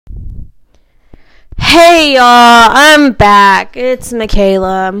Hey y'all, I'm back. It's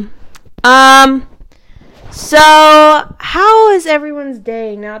Michaela. So how is everyone's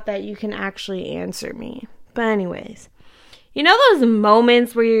day? Not that you can actually answer me. But anyways, you know those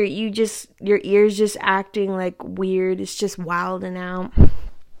moments where your ears just acting like weird, it's just wilding out.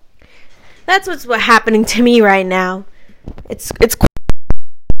 That's what's happening to me right now. It's quite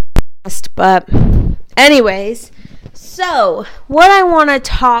fast, but anyways, so what I want to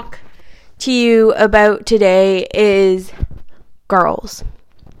talk to you about today is girls.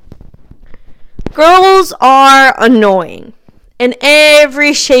 Girls are annoying in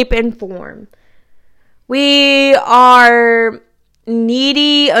every shape and form. We are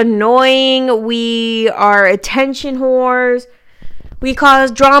needy, annoying, we are attention whores, we cause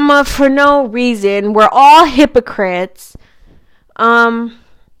drama for no reason, we're all hypocrites. Even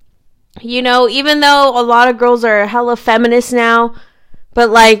though a lot of girls are hella feminists now, but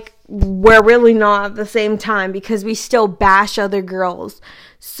we're really not at the same time because we still bash other girls.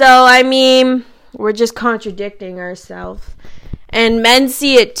 So, we're just contradicting ourselves. And men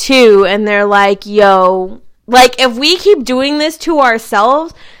see it too, and they're like, yo, if we keep doing this to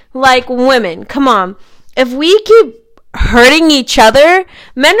ourselves, women, come on. If we keep hurting each other,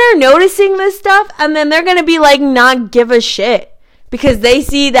 men are noticing this stuff, and then they're gonna be not give a shit. Because they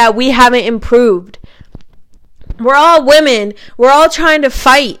see that we haven't improved. We're all women. We're all trying to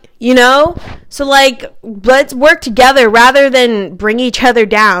fight, So, let's work together rather than bring each other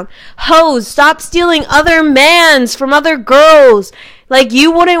down. Hoes, stop stealing other mans from other girls.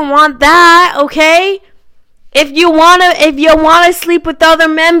 You wouldn't want that, okay? If you wanna sleep with other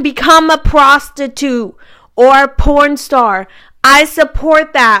men, become a prostitute or a porn star. I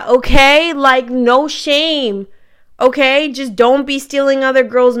support that, okay? No shame, okay? Just don't be stealing other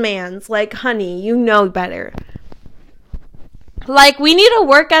girls' mans. Honey, you know better. We need to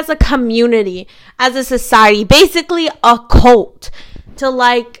work as a community, as a society, basically a cult, to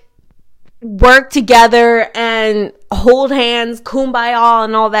work together and hold hands, kumbaya,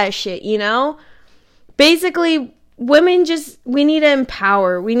 and all that shit, Basically, women we need to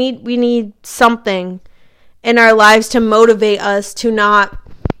empower. We need something in our lives to motivate us to not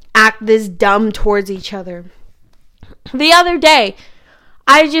act this dumb towards each other. The other day,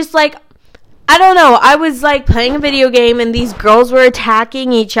 I don't know, I was playing a video game and these girls were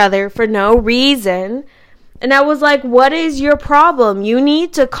attacking each other for no reason. And I was what is your problem? You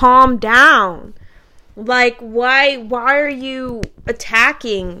need to calm down. Why are you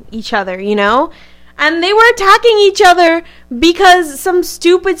attacking each other, And they were attacking each other because some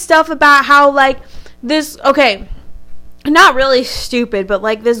stupid stuff about how this, okay, not really stupid, but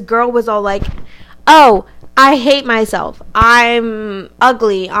this girl was all oh, I hate myself. I'm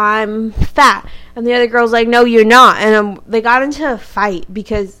ugly. I'm fat. And the other girl's no, you're not. And they got into a fight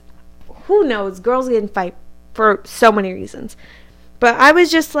because who knows? Girls get in fight for so many reasons. But I was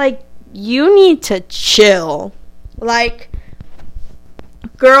just you need to chill.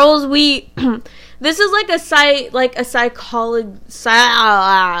 Girls, this is a psychology,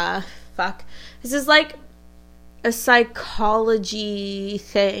 This is a psychology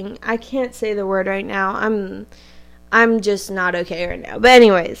thing. I can't say the word right now. I'm just not okay right now. But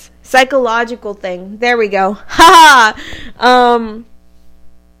anyways, psychological thing. There we go. Ha!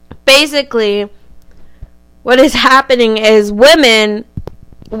 Basically, what is happening is women,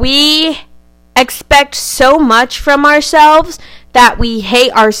 we expect so much from ourselves that we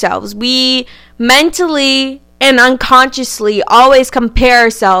hate ourselves. We mentally and unconsciously always compare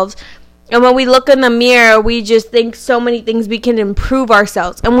ourselves. And when we look in the mirror, we just think so many things we can improve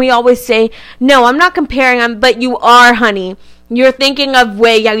ourselves. And we always say, no, I'm not comparing, but you are, honey. You're thinking of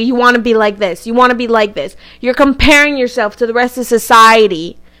you want to be like this. You want to be like this. You're comparing yourself to the rest of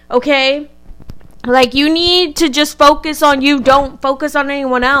society. Okay? You need to just focus on you. Don't focus on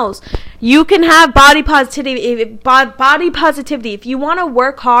anyone else. You can have body positivity. If you want to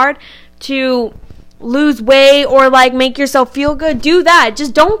work hard to lose weight or make yourself feel good, do that.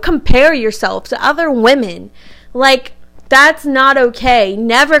 Just don't compare yourself to other women. That's not okay.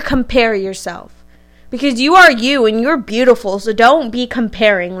 Never compare yourself, because you are you and you're beautiful. So don't be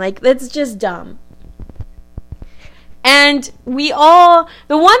comparing. That's just dumb. And the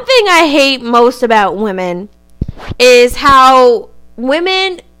one thing I hate most about women is how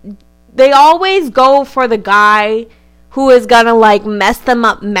women, they always go for the guy who is gonna mess them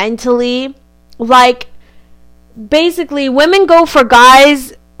up mentally. Basically, women go for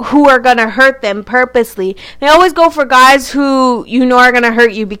guys who are gonna hurt them purposely. They always go for guys who are gonna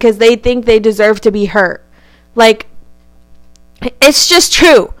hurt you because they think they deserve to be hurt. It's just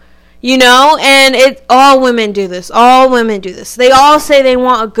true. And all women do this. All women do this. They all say they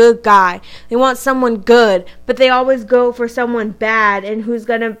want a good guy. They want someone good, but they always go for someone bad and who's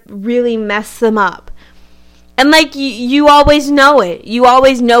going to really mess them up. And like you always know it. You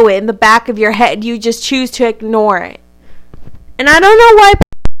always know it in the back of your head. You just choose to ignore it. And I don't know why.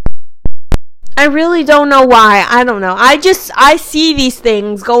 I really don't know why. I don't know. I see these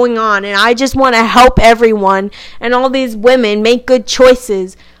things going on and I just want to help everyone and all these women make good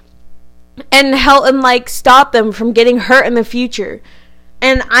choices and help and like stop them from getting hurt in the future.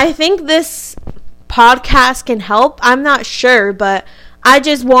 And I think this podcast can help. I'm not sure, but I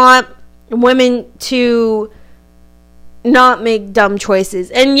just want women to not make dumb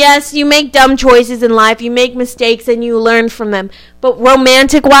choices. And yes, you make dumb choices in life. You make mistakes and you learn from them. But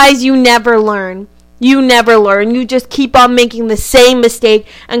romantic wise, you never learn. You never learn. You just keep on making the same mistake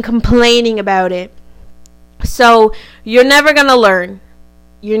and complaining about it. So you're never going to learn.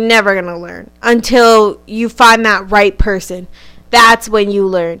 You're never going to learn until you find that right person. That's when you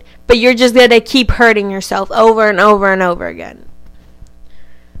learn. But you're just going to keep hurting yourself over and over and over again.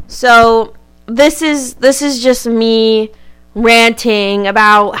 So this is just me ranting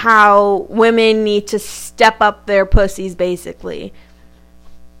about how women need to step up their pussies, basically.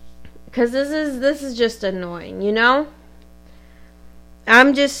 Because this is just annoying,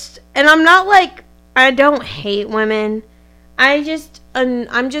 I'm not like, I don't hate women. I'm just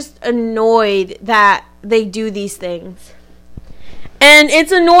annoyed that they do these things. And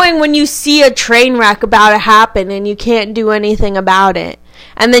it's annoying when you see a train wreck about to happen and you can't do anything about it.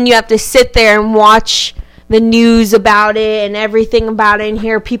 And then you have to sit there and watch the news about it and everything about it and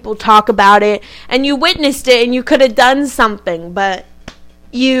hear people talk about it. And you witnessed it and you could have done something, but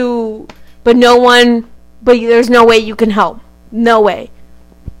there's no way you can help. No way.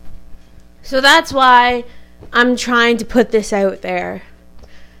 So that's why I'm trying to put this out there.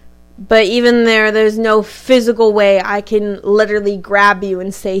 But even there's no physical way I can literally grab you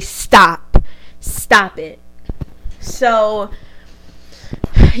and say, stop it. So,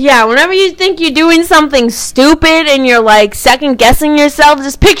 yeah, whenever you think you're doing something stupid and you're like second guessing yourself,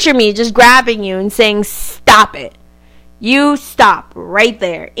 just picture me just grabbing you and saying, stop it. You stop right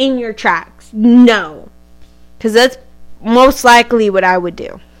there in your tracks. No. Because that's most likely what I would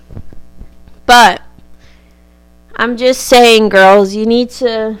do. But I'm just saying, girls, you need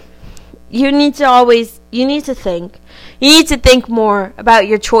to think. You need to think more about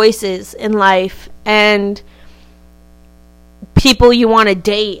your choices in life and people you want to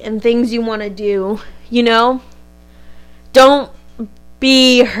date and things you want to do, Don't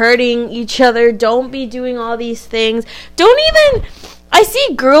be hurting each other. Don't be doing all these things. I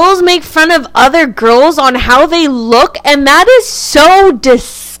see girls make fun of other girls on how they look, and that is so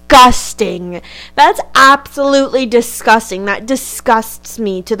disgusting. That's absolutely disgusting. That disgusts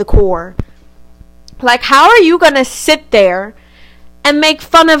me to the core. Like, how are you going to sit there and make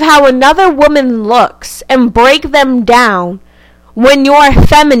fun of how another woman looks and break them down when you're a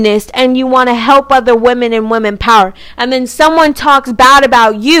feminist and you want to help other women and women power? And then someone talks bad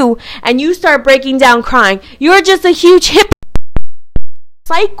about you and you start breaking down crying. You're just a huge hypocrite.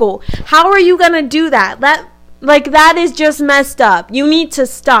 Cycle. How are you going to do that? That is just messed up. You need to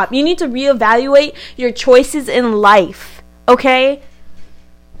stop. You need to reevaluate your choices in life. Okay?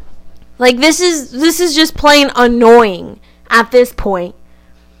 Like, this is just plain annoying at this point.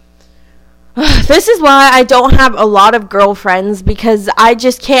 This is why I don't have a lot of girlfriends, because I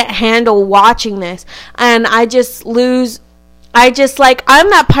just can't handle watching this. And I'm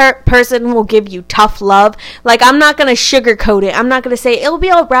that person who will give you tough love. Like, I'm not going to sugarcoat it. I'm not going to say, it'll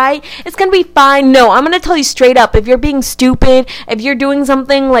be alright, it's going to be fine. No, I'm going to tell you straight up. If you're being stupid, if you're doing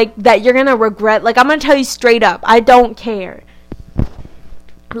something like that you're going to regret, like, I'm going to tell you straight up. I don't care.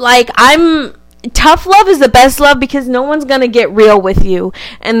 Like, tough love is the best love, because no one's going to get real with you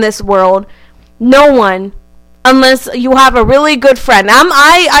in this world. No one. Unless you have a really good friend.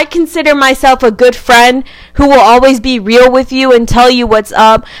 I consider myself a good friend who will always be real with you and tell you what's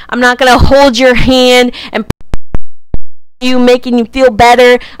up. I'm not going to hold your hand and you making you feel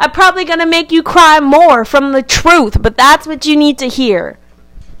better. I'm probably going to make you cry more from the truth, but that's what you need to hear.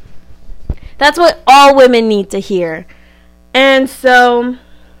 That's what all women need to hear. And so,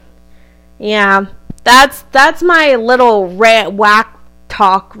 yeah, that's my little whack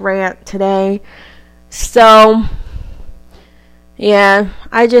talk rant today. So, yeah,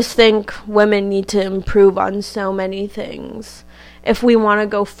 I just think women need to improve on so many things if we want to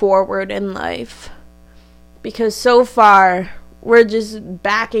go forward in life. Because so far, we're just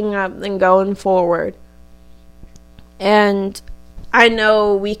backing up and going forward. And I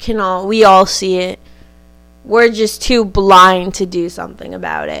know we all see it. We're just too blind to do something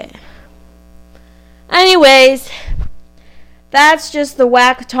about it. Anyways, that's just the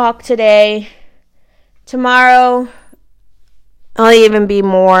whack talk today. Tomorrow, I'll even be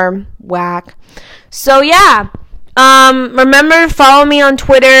more whack. So yeah, remember to follow me on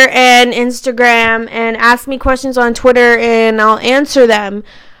Twitter and Instagram and ask me questions on Twitter and I'll answer them.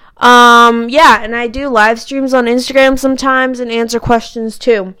 Yeah, and I do live streams on Instagram sometimes and answer questions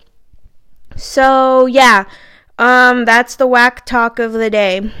too. So yeah, that's the whack talk of the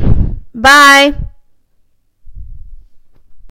day. Bye.